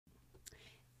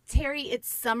Terry, it's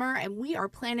summer and we are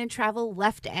planning travel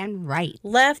left and right.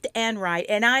 Left and right.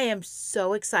 And I am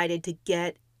so excited to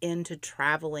get into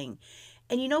traveling.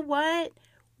 And you know what?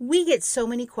 We get so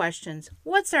many questions.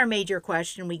 What's our major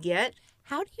question we get?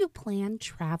 How do you plan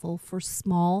travel for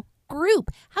small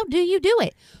group? How do you do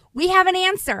it? We have an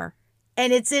answer.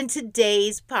 And it's in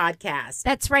today's podcast.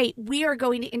 That's right. We are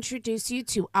going to introduce you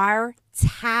to our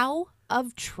Tao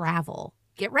of Travel.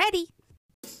 Get ready.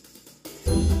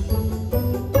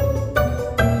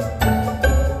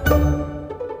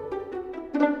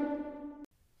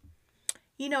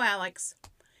 You know, Alex,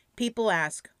 people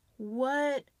ask,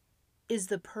 what is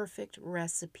the perfect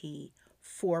recipe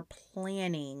for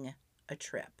planning a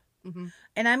trip? Mm-hmm.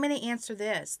 And I'm going to answer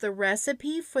this. The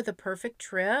recipe for the perfect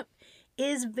trip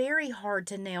is very hard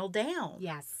to nail down.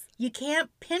 Yes. You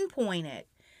can't pinpoint it.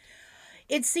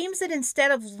 It seems that instead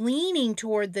of leaning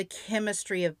toward the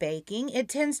chemistry of baking, it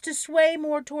tends to sway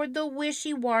more toward the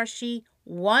wishy-washy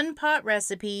one-pot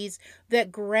recipes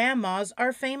that grandmas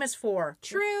are famous for.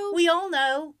 True. We all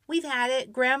know. We've had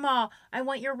it. Grandma, I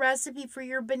want your recipe for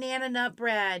your banana nut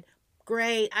bread.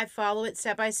 Great. I follow it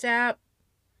step by step.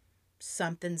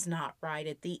 Something's not right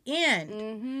at the end.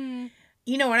 Mm-hmm.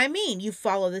 You know what I mean? You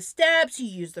follow the steps, you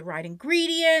use the right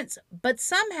ingredients, but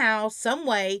somehow, some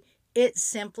way, it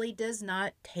simply does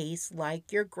not taste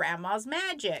like your grandma's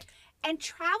magic. And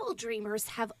travel dreamers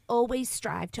have always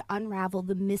strived to unravel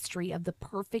the mystery of the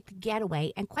perfect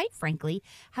getaway and, quite frankly,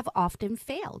 have often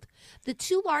failed. The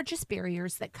two largest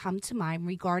barriers that come to mind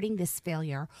regarding this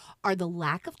failure are the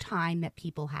lack of time that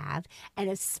people have and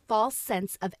a false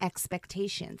sense of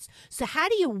expectations. So how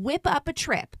do you whip up a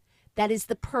trip that is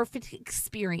the perfect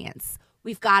experience?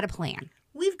 We've got a plan.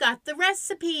 We've got the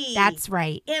recipe. That's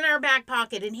right. In our back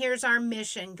pocket. And here's our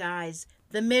mission, guys.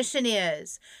 The mission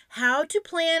is how to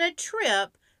plan a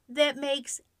trip that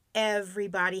makes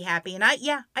everybody happy. And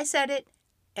I said it.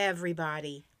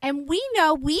 Everybody. And we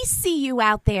know, we see you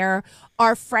out there,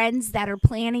 our friends that are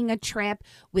planning a trip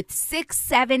with 6,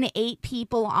 7, 8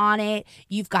 people on it.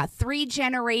 You've got 3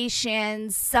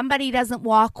 generations. Somebody doesn't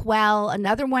walk well.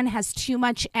 Another one has too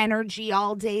much energy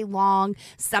all day long.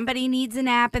 Somebody needs a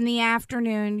nap in the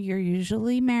afternoon. You're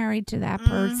usually married to that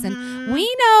person. Mm-hmm.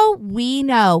 We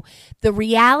know. The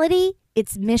reality,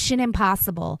 it's mission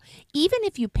impossible. Even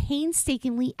if you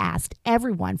painstakingly asked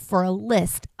everyone for a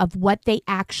list of what they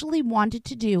actually wanted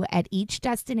to do at each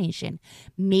destination,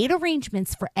 made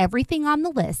arrangements for everything on the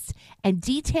list, and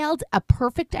detailed a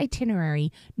perfect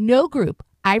itinerary, no group,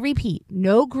 I repeat,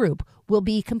 no group will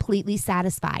be completely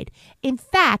satisfied. In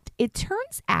fact, it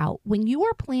turns out when you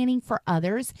are planning for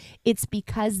others, it's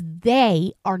because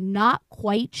they are not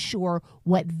quite sure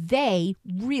what they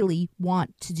really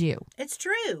want to do. It's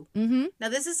true. Mm-hmm. Now,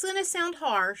 this is going to sound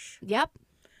harsh. Yep.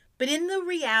 But in the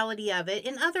reality of it,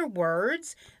 in other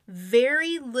words,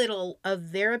 very little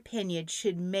of their opinion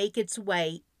should make its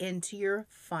way into your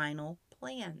final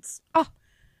plans. Oh.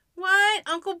 What?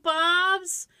 Uncle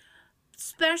Bob's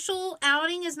special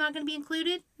outing is not going to be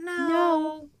included?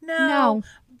 No.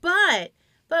 But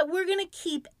we're going to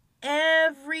keep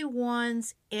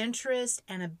everyone's interest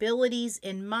and abilities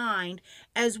in mind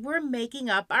as we're making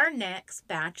up our next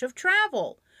batch of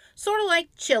travel. Sort of like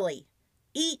chili.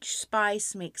 Each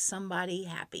spice makes somebody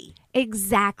happy.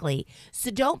 Exactly.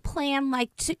 So don't plan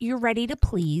like you're ready to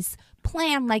please.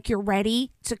 Plan like you're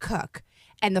ready to cook.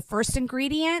 And the first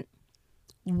ingredient,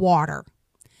 water.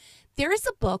 There is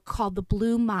a book called The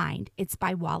Blue Mind. It's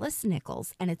by Wallace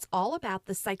Nichols, and it's all about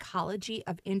the psychology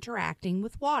of interacting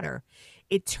with water.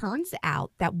 It turns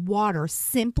out that water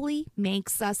simply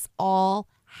makes us all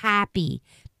happy.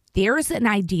 There's an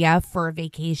idea for a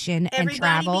vacation and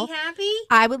travel. Everybody be happy?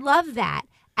 I would love that.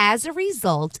 As a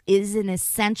result, it is an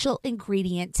essential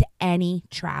ingredient to any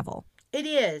travel. It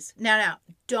is. Now,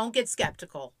 don't get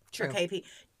skeptical. True. Okay, Pete?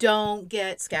 Don't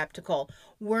get skeptical.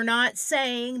 We're not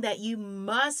saying that you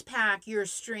must pack your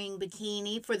string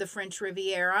bikini for the French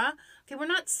Riviera. Okay, we're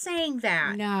not saying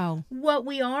that. No. What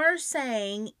we are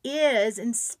saying is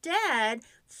instead,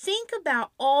 think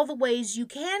about all the ways you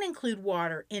can include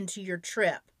water into your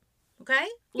trip. Okay?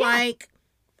 Yeah. Like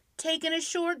taking a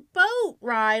short boat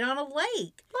ride on a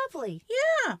lake. Lovely.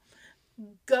 Yeah.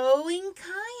 Going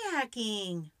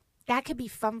kayaking. That could be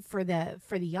fun for the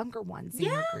younger ones in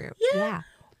your group. Yeah.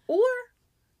 Or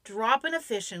dropping a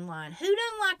fishing line. Who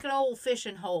doesn't like an old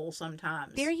fishing hole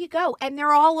sometimes? There you go. And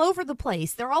they're all over the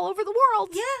place. They're all over the world.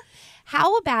 Yeah.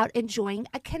 How about enjoying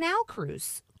a canal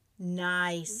cruise?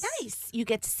 Nice. You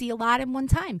get to see a lot in one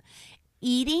time.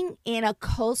 Eating in a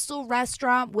coastal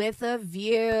restaurant with a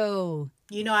view.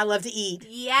 You know I love to eat.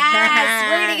 Yes.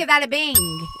 We're going to give that a bing.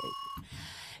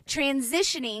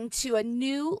 transitioning to a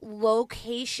new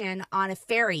location on a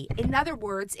ferry. In other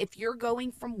words, if you're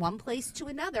going from one place to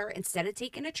another, instead of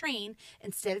taking a train,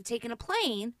 instead of taking a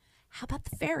plane, how about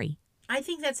the ferry? I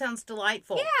think that sounds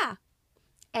delightful. Yeah.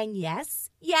 And yes,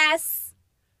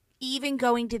 even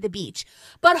going to the beach.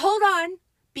 But hold on,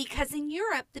 because in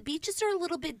Europe, the beaches are a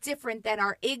little bit different than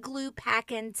our igloo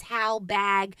packing, towel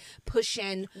bag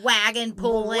pushing, wagon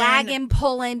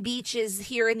pulling beaches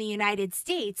here in the United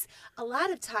States. A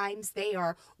lot of times they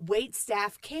are wait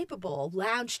staff capable,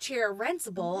 lounge chair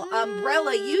rentable,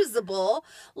 umbrella usable,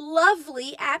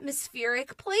 lovely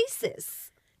atmospheric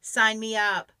places. Sign me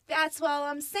up. That's all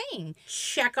I'm saying.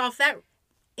 Check off that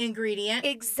ingredient.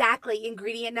 Exactly.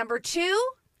 Ingredient number 2,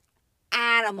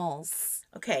 animals.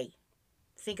 Okay.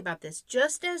 Think about this.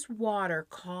 Just as water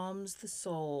calms the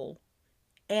soul,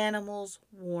 animals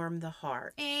warm the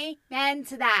heart. Amen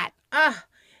to that.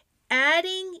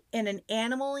 Adding in an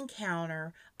animal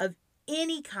encounter of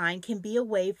any kind can be a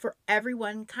way for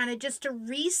everyone kind of just to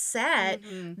reset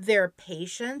their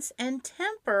patience and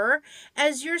temper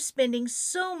as you're spending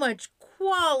so much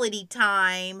quality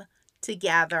time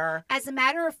together. As a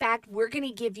matter of fact, we're going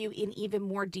to give you an even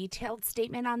more detailed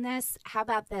statement on this. How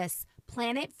about this?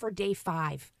 Plan it for day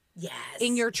 5. Yes.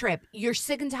 In your trip. You're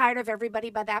sick and tired of everybody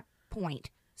by that point.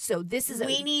 So this is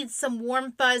we need some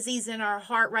warm fuzzies in our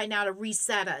heart right now to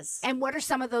reset us. And what are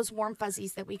some of those warm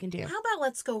fuzzies that we can do? How about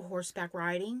let's go horseback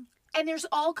riding? And there's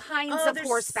all kinds of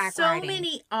horseback riding. So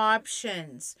many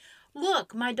options.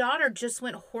 Look, my daughter just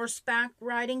went horseback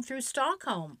riding through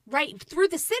Stockholm. Right, through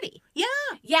the city. Yeah.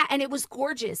 Yeah, and it was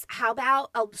gorgeous. How about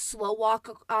a slow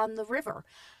walk on the river?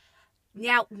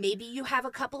 Now, maybe you have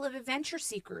a couple of adventure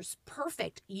seekers.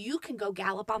 Perfect. You can go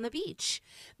gallop on the beach.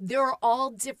 There are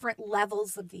all different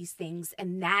levels of these things,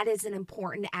 and that is an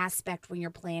important aspect when you're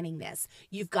planning this.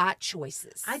 You've got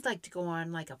choices. I'd like to go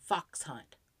on like a fox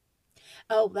hunt.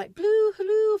 Oh, like Blue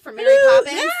Hello from Mary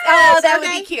Poppins? Yes, that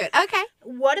would be cute. Okay.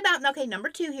 What about, number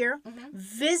 2 here,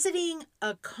 visiting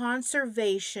a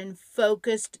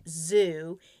conservation-focused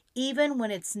zoo, even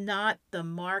when it's not the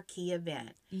marquee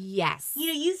event. Yes.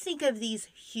 You think of these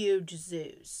huge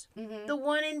zoos. The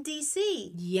one in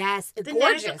D.C. Yes, the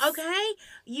gorgeous. Okay?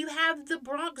 You have the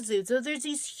Bronx Zoo. So there's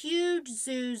these huge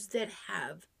zoos that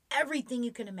have everything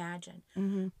you can imagine.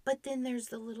 But then there's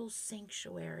the little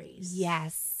sanctuaries.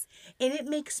 Yes. And it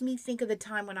makes me think of the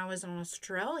time when I was in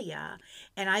Australia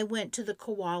and I went to the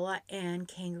koala and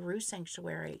kangaroo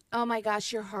sanctuary. Oh my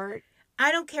gosh, your heart.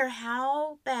 I don't care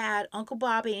how bad Uncle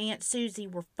Bobby and Aunt Susie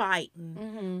were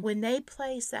fighting. When they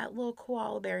placed that little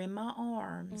koala bear in my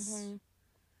arms,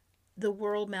 the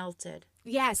world melted.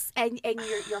 Yes, and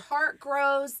your heart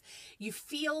grows, you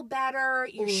feel better,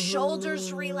 your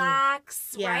shoulders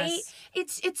relax, right?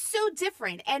 It's so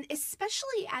different, and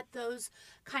especially at those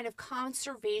kind of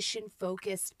conservation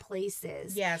focused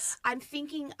places. Yes. I'm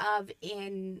thinking of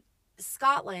in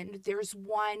Scotland, there's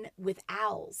one with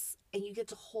owls, and you get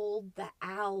to hold the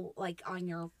owl like on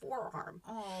your forearm.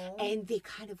 Oh. And they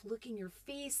kind of look in your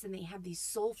face and they have these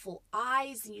soulful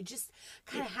eyes, and you just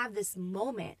kind of have this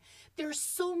moment. There's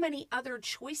so many other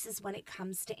choices when it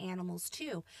comes to animals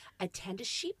too. Attend a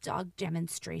sheepdog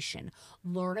demonstration.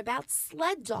 Learn about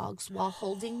sled dogs while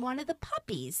holding one of the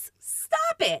puppies.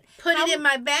 Stop it. Put it in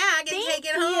my bag and take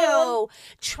it home.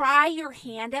 Try your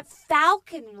hand at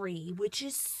falconry, which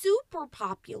is super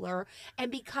popular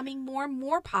and becoming more and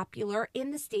more popular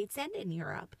in the States and in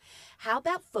Europe. How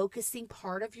about focusing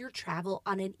part of your travel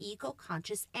on an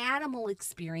eco-conscious animal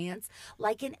experience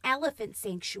like an elephant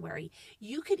sanctuary?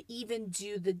 You could even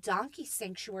do the donkey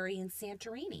sanctuary in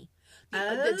Santorini.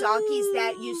 The donkeys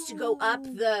that used to go up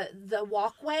the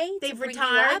walkway. They've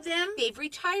retired them? They've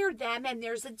retired them, and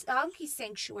there's a donkey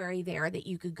sanctuary there that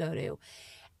you could go to.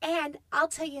 And I'll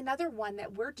tell you another one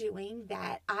that we're doing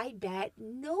that I bet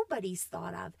nobody's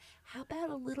thought of. How about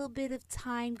a little bit of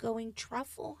time going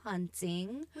truffle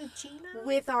hunting with Gina?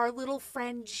 With our little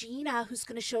friend Gina, who's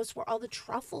going to show us where all the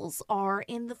truffles are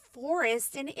in the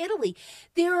forest in Italy.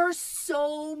 There are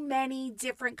so many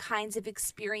different kinds of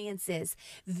experiences.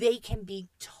 They can be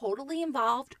totally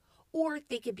involved, or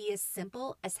they could be as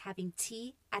simple as having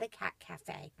tea at a cat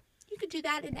cafe. You could do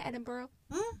that in Edinburgh.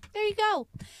 There you go.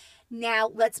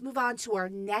 Now, let's move on to our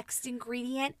next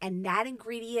ingredient, and that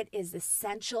ingredient is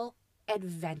essential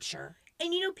adventure.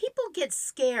 And people get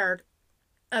scared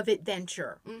of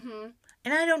adventure.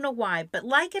 And I don't know why, but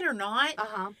like it or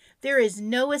not, there is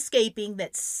no escaping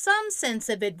that some sense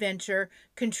of adventure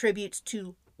contributes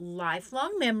to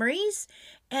lifelong memories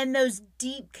and those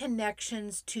deep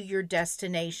connections to your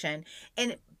destination.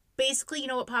 And basically,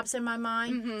 what pops in my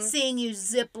mind? Seeing you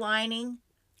zip lining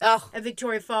at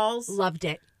Victoria Falls. Loved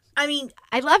it. I mean,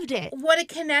 I loved it. What a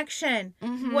connection.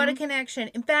 What a connection.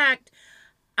 In fact,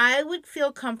 I would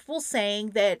feel comfortable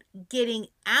saying that getting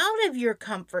out of your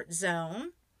comfort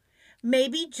zone may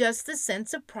be just the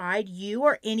sense of pride you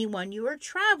or anyone you are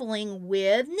traveling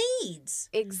with needs.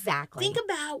 Exactly. Think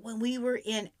about when we were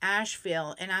in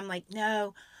Asheville and I'm like,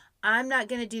 no, I'm not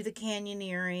going to do the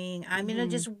canyoneering. I'm going to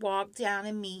just walk down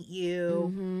and meet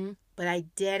you. But I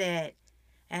did it.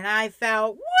 And I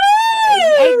felt, woo!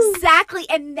 Exactly.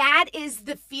 And that is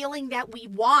the feeling that we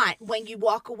want when you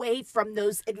walk away from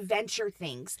those adventure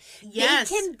things. Yes.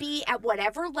 They can be at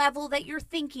whatever level that you're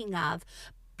thinking of,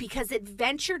 because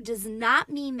adventure does not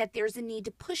mean that there's a need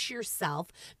to push yourself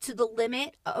to the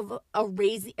limit of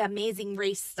amazing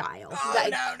race style. Oh,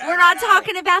 no, we're not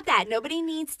talking about that. Nobody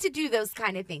needs to do those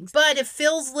kind of things. But if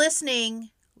Phil's listening,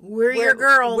 we're your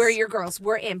girls. We're your girls.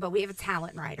 We're in, but we have a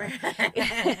talent writer.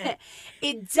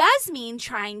 It does mean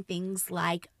trying things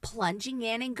like plunging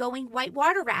in and going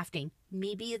whitewater rafting.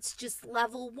 Maybe it's just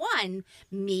level 1.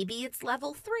 Maybe it's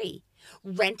level 3.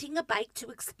 Renting a bike to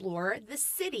explore the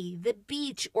city, the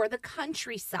beach, or the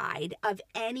countryside of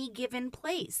any given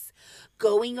place.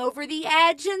 Going over the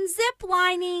edge and zip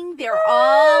lining. They're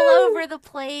all over the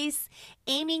place.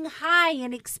 Aiming high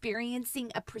and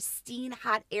experiencing a pristine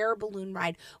hot air balloon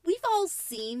ride. We've all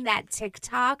seen that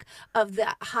TikTok of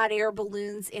the hot air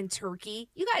balloons in Turkey.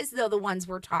 You guys know the ones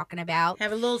we're talking about.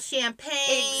 Have a little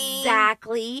champagne.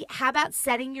 Exactly. How about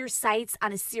setting your sights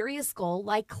on a serious goal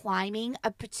like climbing a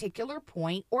particular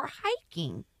point or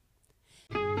hiking?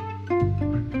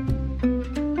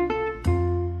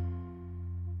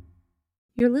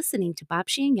 You're listening to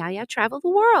Babshi and Yaya Travel the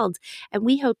World, and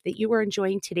we hope that you are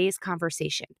enjoying today's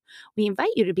conversation. We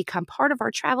invite you to become part of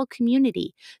our travel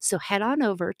community, so head on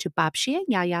over to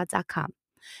babshiandyaya.com.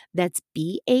 That's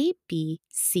BABCIA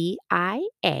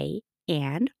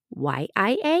and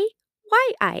YIA.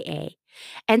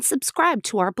 And subscribe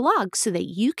to our blog so that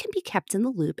you can be kept in the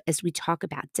loop as we talk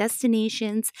about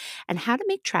destinations and how to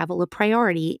make travel a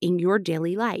priority in your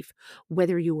daily life.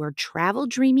 Whether you are travel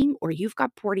dreaming or you've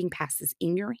got boarding passes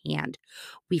in your hand,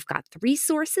 we've got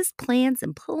resources, plans,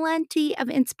 and plenty of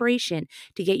inspiration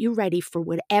to get you ready for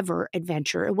whatever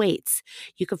adventure awaits.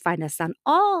 You can find us on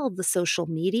all the social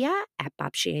media at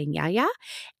Babshi and Yaya,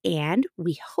 and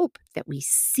we hope that we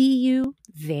see you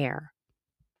there.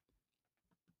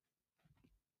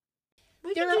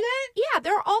 We can do that? Yeah,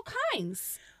 there are all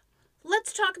kinds.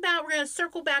 Let's talk about, we're going to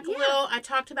circle back a little. I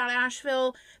talked about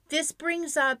Asheville. This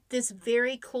brings up this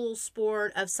very cool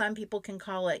sport of, some people can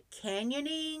call it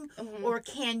canyoning or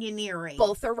canyoneering.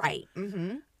 Both are right.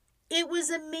 It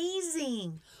was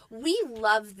amazing. We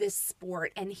love this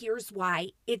sport, and here's why.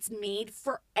 It's made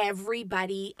for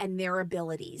everybody and their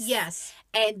abilities. Yes.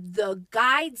 And the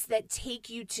guides that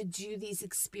take you to do these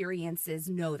experiences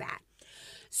know that.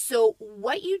 So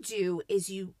what you do is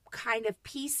you kind of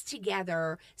piece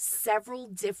together several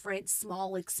different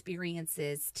small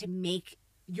experiences to make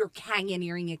your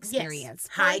canyoneering experience.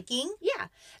 Yes. Hiking. Yeah.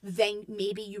 Then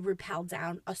maybe you rappel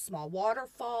down a small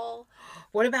waterfall.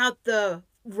 What about the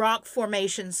rock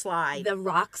formation slide? The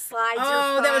rock slides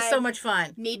are fun. That was so much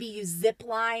fun. Maybe you zip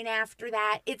line after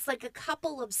that. It's like a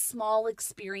couple of small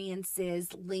experiences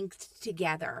linked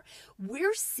together.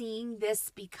 We're seeing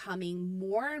this becoming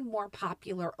more and more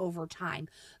popular over time.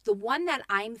 The one that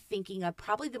I'm thinking of,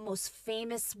 probably the most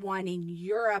famous one in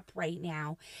Europe right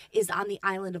now, is on the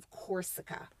island of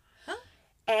Corsica.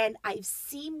 And I've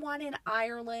seen one in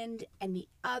Ireland, and the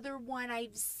other one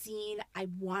I've seen, I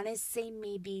want to say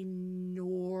maybe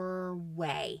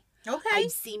Norway. Okay.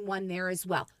 I've seen one there as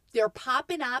well. They're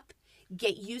popping up.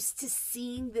 Get used to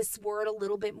seeing this word a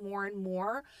little bit more and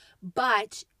more,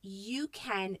 but you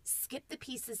can skip the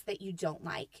pieces that you don't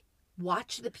like.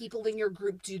 Watch the people in your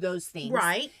group do those things.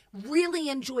 Right. Really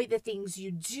enjoy the things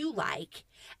you do like,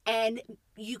 and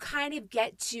you kind of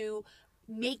get to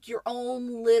make your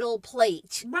own little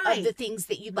plate of the things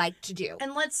that you'd like to do.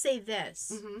 And let's say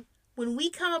this. When we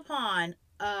come upon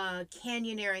a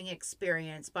canyoneering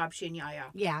experience, Babshi and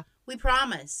Yaya, we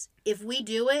promise, if we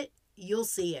do it, you'll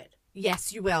see it.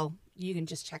 Yes, you will. You can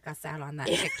just check us out on that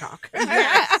TikTok.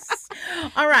 Yes.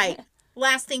 All right.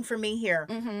 Last thing for me here.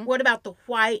 What about the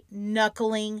white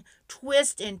knuckling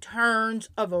twists and turns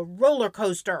of a roller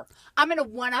coaster? I'm going to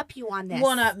one-up you on this.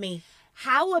 One-up me.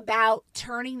 How about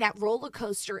turning that roller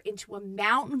coaster into a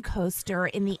mountain coaster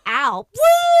in the Alps?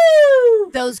 Woo!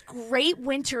 Those great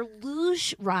winter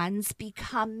luge runs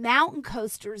become mountain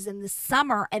coasters in the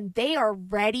summer, and they are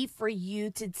ready for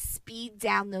you to speed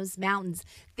down those mountains.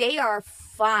 They are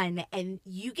fun, and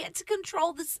you get to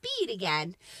control the speed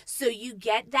again. So you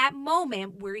get that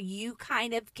moment where you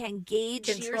kind of can gauge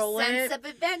Control your sense it. of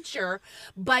adventure,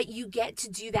 but you get to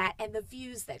do that, and the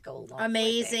views that go along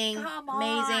Amazing. with it. Come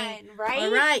Amazing. on, right?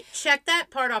 All right. Check that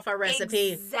part off our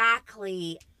recipe.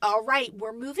 Exactly. All right,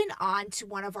 we're moving on to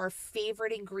one of our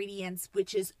favorite ingredients,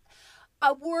 which is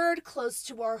a word close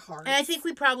to our hearts. And I think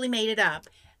we probably made it up.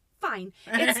 Fine.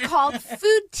 It's called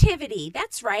foodtivity.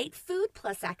 That's right. Food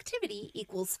plus activity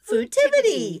equals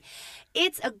Foodtivity.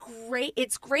 It's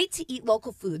great to eat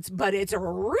local foods, but it's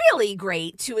really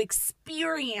great to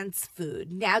experience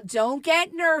food. Now, don't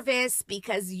get nervous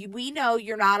because we know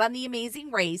you're not on the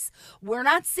Amazing Race. We're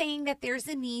not saying that there's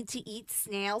a need to eat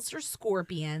snails or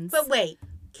scorpions. But wait,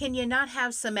 can you not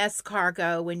have some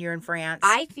escargot when you're in France?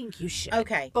 I think you should.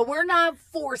 Okay. But we're not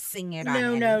forcing it on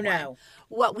anyone. No.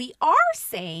 What we are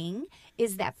saying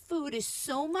is that food is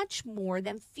so much more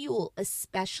than fuel,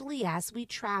 especially as we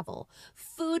travel.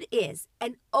 Food is,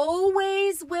 and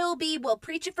always will be, we'll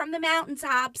preach it from the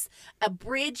mountaintops, a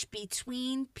bridge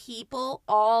between people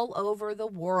all over the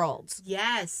world.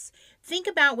 Yes. Think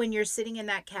about when you're sitting in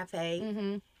that cafe.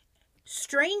 Mm-hmm.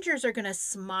 Strangers are going to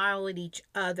smile at each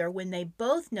other when they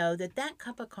both know that that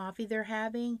cup of coffee they're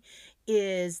having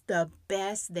is the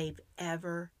best they've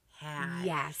ever had.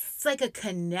 Yes. It's like a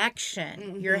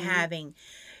connection you're having.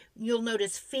 You'll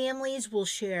notice families will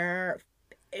share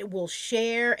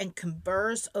and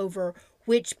converse over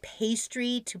which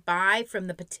pastry to buy from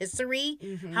the patisserie.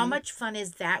 How much fun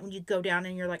is that when you go down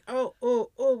and you're like, oh,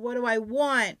 what do I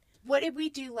want? What did we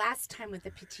do last time with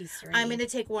the patisserie? I'm going to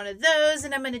take one of those,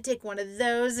 and I'm going to take one of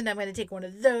those, and I'm going to take one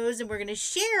of those, and we're going to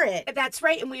share it. That's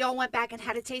right, and we all went back and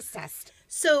had a taste test.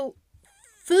 So,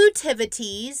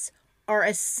 foodtivities are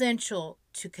essential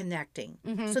to connecting.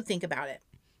 So think about it.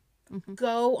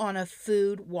 Go on a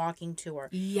food walking tour.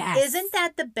 Yes. Isn't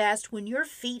that the best when your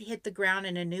feet hit the ground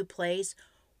in a new place?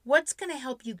 What's going to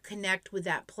help you connect with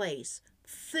that place?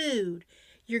 Food.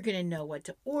 You're going to know what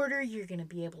to order. You're going to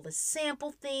be able to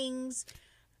sample things.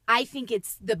 I think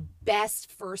it's the best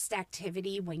first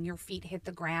activity when your feet hit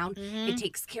the ground. It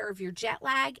takes care of your jet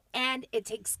lag, and it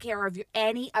takes care of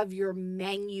any of your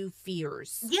menu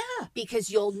fears. Yeah. Because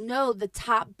you'll know the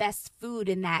top best food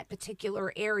in that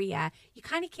particular area. You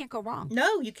kind of can't go wrong.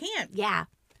 No, you can't. Yeah.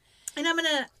 And I'm going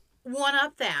to one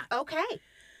up that. Okay.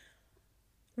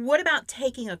 What about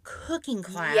taking a cooking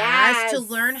class Yes. to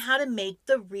learn how to make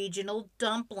the regional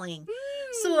dumpling?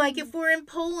 So, like, if we're in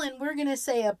Poland, we're going to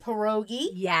say a pierogi.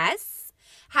 Yes.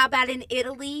 How about in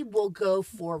Italy? We'll go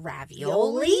for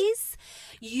raviolis.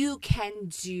 You can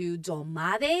do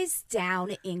dolmades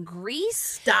down in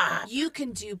Greece. Stop. You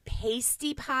can do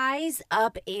pasty pies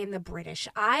up in the British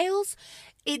Isles.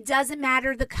 It doesn't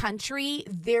matter the country.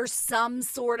 There's some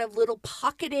sort of little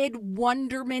pocketed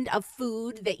wonderment of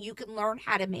food that you can learn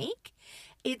how to make.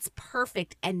 It's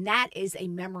perfect, and that is a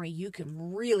memory you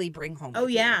can really bring home. Oh,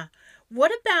 with you. yeah.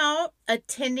 What about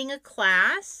attending a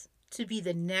class to be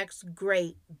the next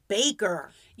great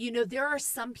baker? You know, there are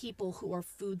some people who are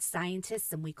food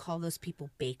scientists, and we call those people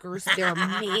bakers. They're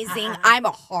amazing. I'm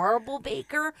a horrible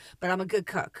baker, but I'm a good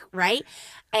cook, right?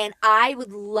 And I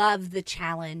would love the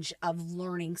challenge of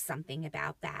learning something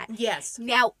about that. Yes.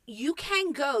 Now, you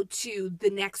can go to the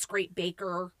next great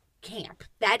baker camp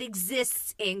that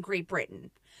exists in Great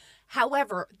Britain.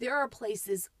 However, there are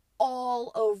places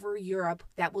all over Europe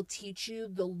that will teach you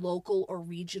the local or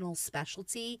regional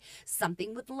specialty.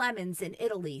 Something with lemons in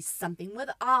Italy, something with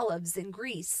olives in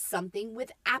Greece, something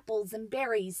with apples and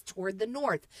berries toward the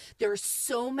north. There are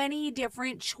so many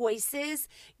different choices.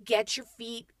 Get your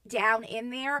feet down in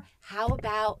there. How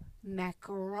about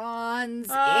macarons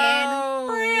in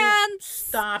France?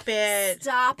 Stop it.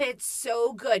 Stop it.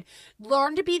 So good.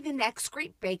 Learn to be the next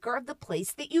great baker of the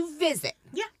place that you visit.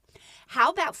 Yeah. How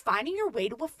about finding your way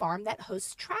to a farm that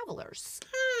hosts travelers?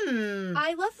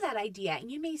 I love that idea.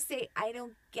 And you may say, I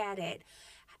don't get it.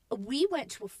 We went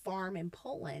to a farm in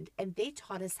Poland, and they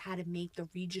taught us how to make the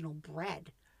regional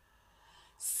bread.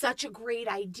 Such a great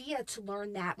idea to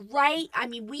learn that, right? I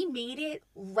mean, we made it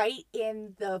right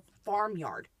in the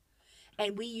farmyard.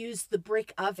 And we used the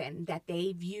brick oven that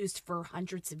they've used for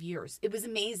hundreds of years. It was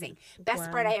amazing.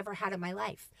 Best bread I ever had in my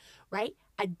life, right?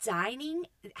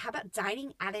 How about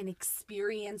dining at an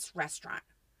experience restaurant?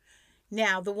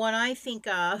 Now, the one I think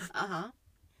of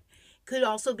could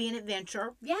also be an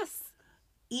adventure. Yes.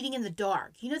 Eating in the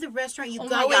dark. You know the restaurant you Oh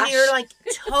go my and gosh. you're like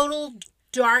total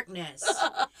darkness.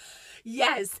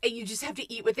 Yes, and you just have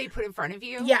to eat what they put in front of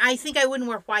you. Yeah, I think I wouldn't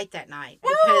wear white that night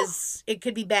because it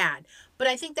could be bad. But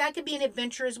I think that could be an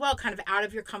adventure as well, kind of out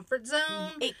of your comfort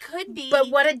zone. It could be.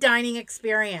 But what a dining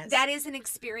experience. That is an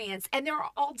experience. And there are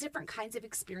all different kinds of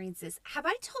experiences. Have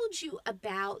I told you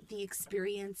about the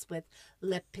experience with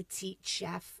Le Petit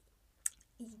Chef?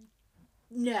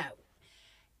 No.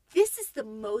 This is the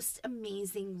most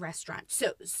amazing restaurant.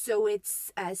 So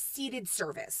it's a seated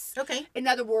service. Okay. In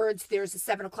other words, there's a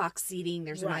 7 o'clock seating,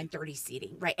 there's Right. a 9:30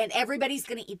 seating, right? And everybody's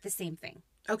going to eat the same thing.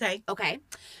 Okay. Okay.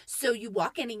 So you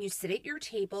walk in and you sit at your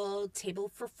table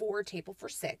for 4, table for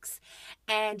 6,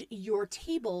 and your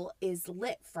table is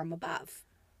lit from above.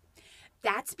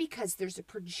 That's because there's a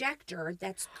projector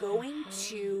that's going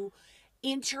to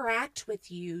interact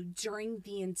with you during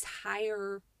the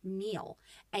entire meal.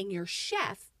 And your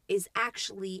chef is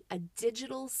actually a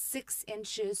digital 6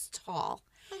 inches tall.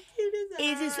 How cute is that?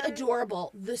 It is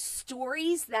adorable. The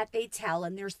stories that they tell,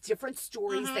 and there's different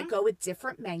stories that go with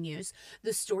different menus.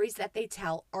 The stories that they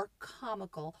tell are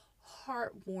comical,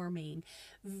 heartwarming,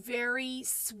 very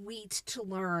sweet to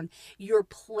learn. Your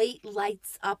plate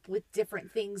lights up with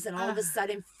different things, and all of a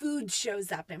sudden food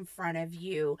shows up in front of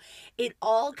you. It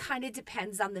all kind of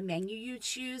depends on the menu you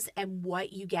choose and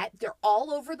what you get. They're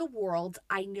all over the world.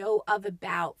 I know of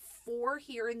about 4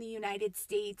 here in the United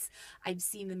States. I've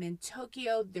seen them in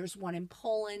Tokyo. There's one in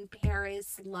Poland,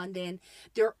 Paris, London.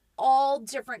 They're all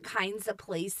different kinds of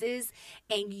places,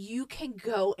 and you can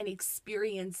go and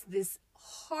experience this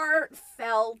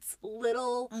heartfelt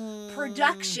little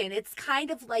production. It's kind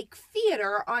of like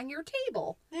theater on your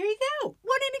table. There you go.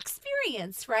 What an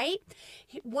experience, right?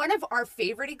 One of our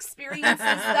favorite experiences,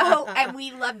 though, and we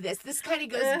love this. This kind of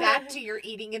goes back to your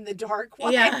eating in the dark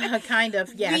one. Yeah, kind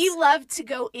of, yes. We love to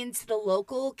go into the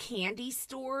local candy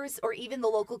stores or even the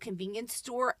local convenience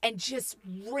store and just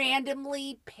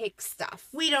randomly pick stuff.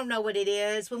 We don't know what it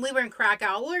is. When we were in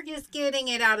Krakow, we're just getting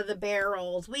it out of the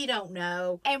barrels. We don't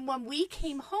know. And when we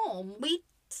came home, We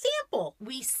sample.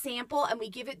 We sample and we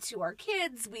give it to our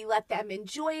kids. We let them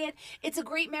enjoy it. It's a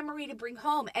great memory to bring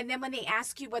home. And then when they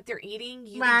ask you what they're eating,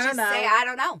 you can just say, I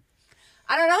don't know.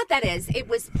 I don't know what that is. It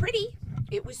was pretty.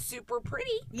 It was super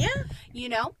pretty. Yeah. You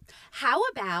know? How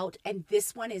about, and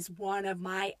this one is one of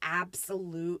my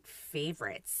absolute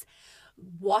favorites.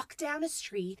 Walk down a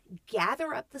street,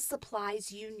 gather up the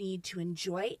supplies you need to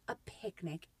enjoy a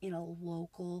picnic in a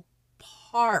local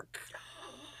park.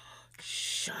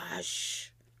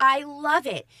 Shush. I love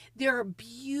it. There are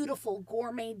beautiful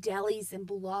gourmet delis and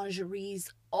boulangeries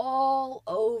all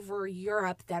over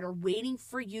Europe that are waiting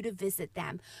for you to visit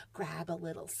them. Grab a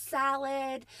little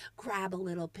salad, grab a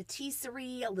little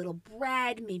patisserie, a little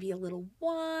bread, maybe a little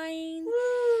wine.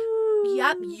 Woo.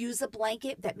 Yep, use a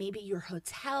blanket that maybe your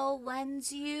hotel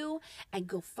lends you and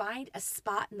go find a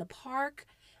spot in the park.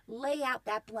 Lay out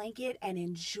that blanket and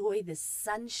enjoy the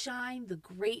sunshine, the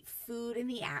great food, and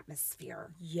the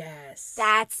atmosphere. Yes.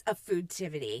 That's a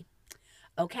foodtivity.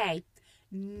 Okay,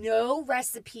 no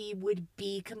recipe would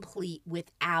be complete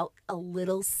without a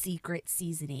little secret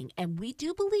seasoning. And we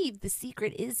do believe the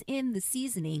secret is in the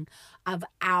seasoning of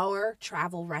our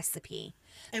travel recipe.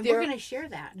 And we're going to share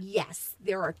that. Yes,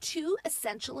 there are 2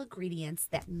 essential ingredients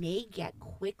that may get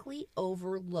quickly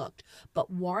overlooked, but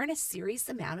warrant a serious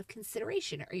amount of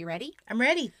consideration. Are you ready? I'm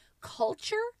ready.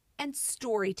 Culture and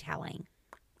storytelling.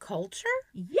 Culture?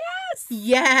 Yes.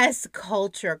 Yes,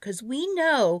 culture. Because we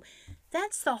know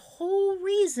that's the whole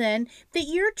reason that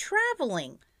you're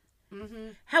traveling.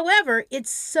 However, it's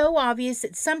so obvious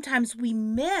that sometimes we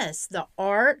miss the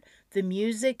art, the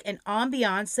music, and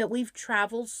ambiance that we've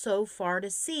traveled so far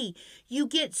to see. You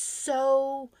get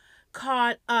so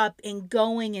caught up in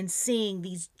going and seeing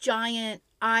these giant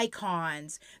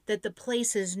icons that the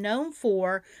place is known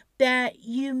for that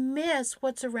you miss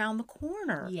what's around the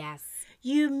corner. Yes.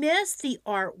 You miss the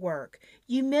artwork.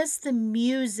 You miss the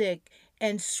music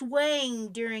and swaying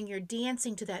during your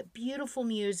dancing to that beautiful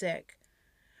music.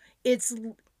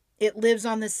 It lives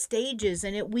on the stages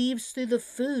and it weaves through the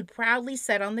food proudly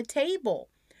set on the table.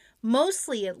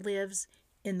 Mostly it lives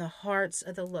in the hearts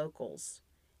of the locals.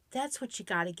 That's what you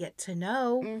got to get to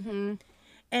know.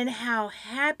 And how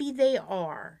happy they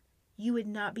are. You would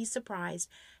not be surprised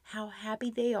how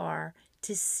happy they are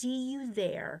to see you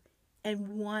there and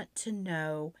want to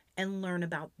know and learn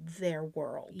about their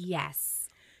world. Yes.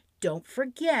 Don't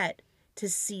forget to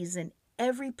season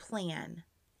every plan,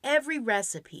 every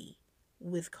recipe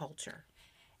with culture.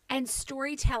 And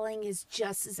storytelling is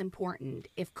just as important.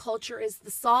 If culture is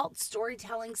the salt,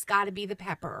 storytelling's got to be the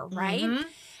pepper, right? Mm-hmm.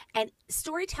 And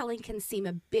storytelling can seem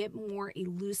a bit more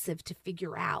elusive to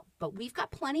figure out, but we've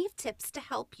got plenty of tips to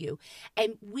help you.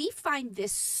 And we find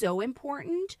this so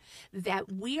important that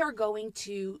we are going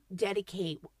to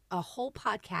dedicate a whole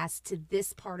podcast to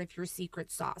this part of your secret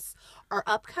sauce. Our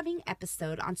upcoming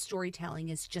episode on storytelling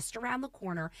is just around the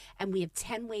corner, and we have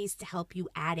 10 ways to help you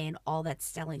add in all that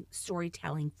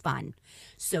storytelling fun.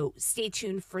 So stay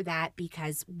tuned for that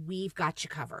because we've got you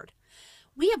covered.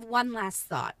 We have one last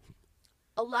thought.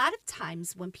 A lot of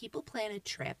times when people plan a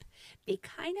trip, they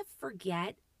kind of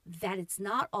forget that it's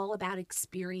not all about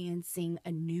experiencing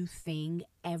a new thing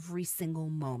every single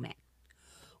moment.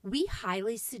 We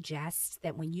highly suggest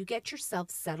that when you get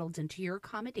yourself settled into your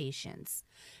accommodations,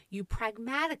 you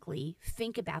pragmatically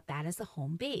think about that as a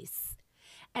home base.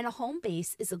 And a home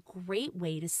base is a great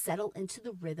way to settle into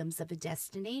the rhythms of a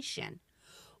destination.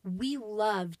 We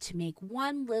love to make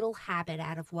one little habit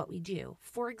out of what we do.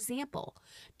 For example,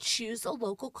 choose a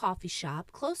local coffee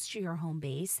shop close to your home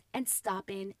base and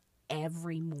stop in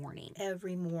every morning.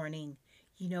 Every morning.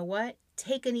 You know what?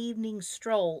 Take an evening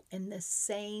stroll in the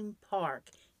same park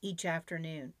each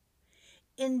afternoon.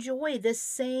 Enjoy the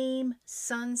same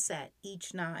sunset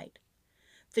each night.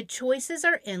 The choices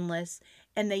are endless,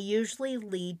 and they usually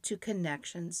lead to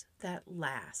connections that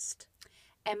last.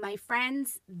 And my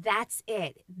friends, that's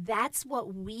it. That's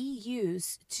what we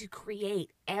use to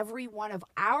create every one of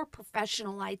our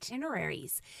professional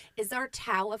itineraries is our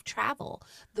Tao of Travel,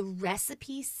 the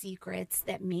recipe secrets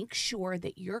that make sure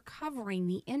that you're covering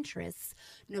the interests,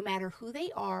 no matter who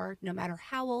they are, no matter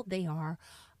how old they are,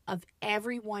 of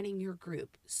everyone in your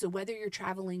group. So whether you're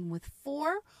traveling with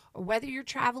 4 or whether you're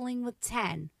traveling with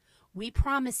 10, we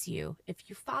promise you, if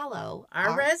you follow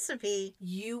our recipe,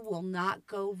 you will not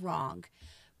go wrong.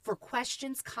 For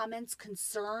questions, comments,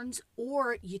 concerns,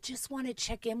 or you just want to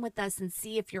check in with us and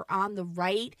see if you're on the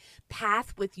right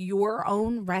path with your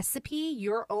own recipe,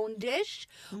 your own dish,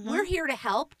 we're here to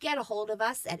help. Get a hold of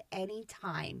us at any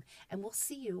time, and we'll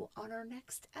see you on our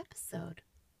next episode.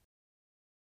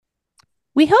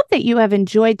 We hope that you have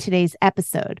enjoyed today's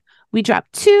episode. We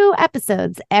drop 2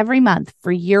 episodes every month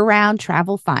for year-round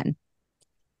travel fun.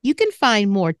 You can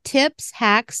find more tips,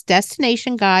 hacks,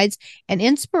 destination guides, and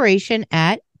inspiration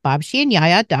at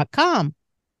babshiandyaya.com.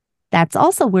 That's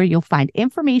also where you'll find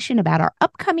information about our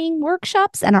upcoming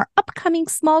workshops and our upcoming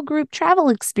small group travel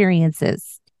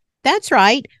experiences. That's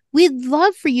right. We'd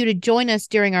love for you to join us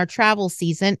during our travel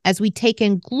season as we take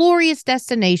in glorious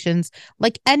destinations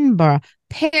like Edinburgh,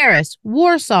 Paris,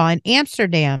 Warsaw, and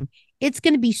Amsterdam. It's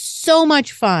going to be so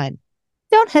much fun.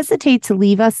 Don't hesitate to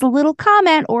leave us a little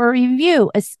comment or a review,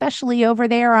 especially over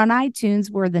there on iTunes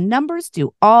where the numbers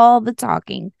do all the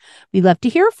talking. We love to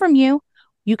hear from you.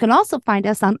 You can also find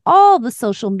us on all the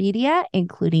social media,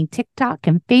 including TikTok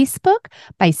and Facebook,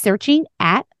 by searching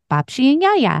at Babshi and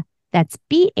Yaya. That's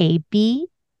BABCIA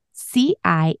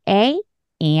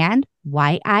and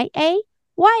YIAYIA.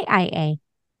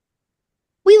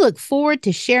 We look forward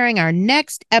to sharing our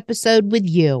next episode with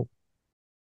you.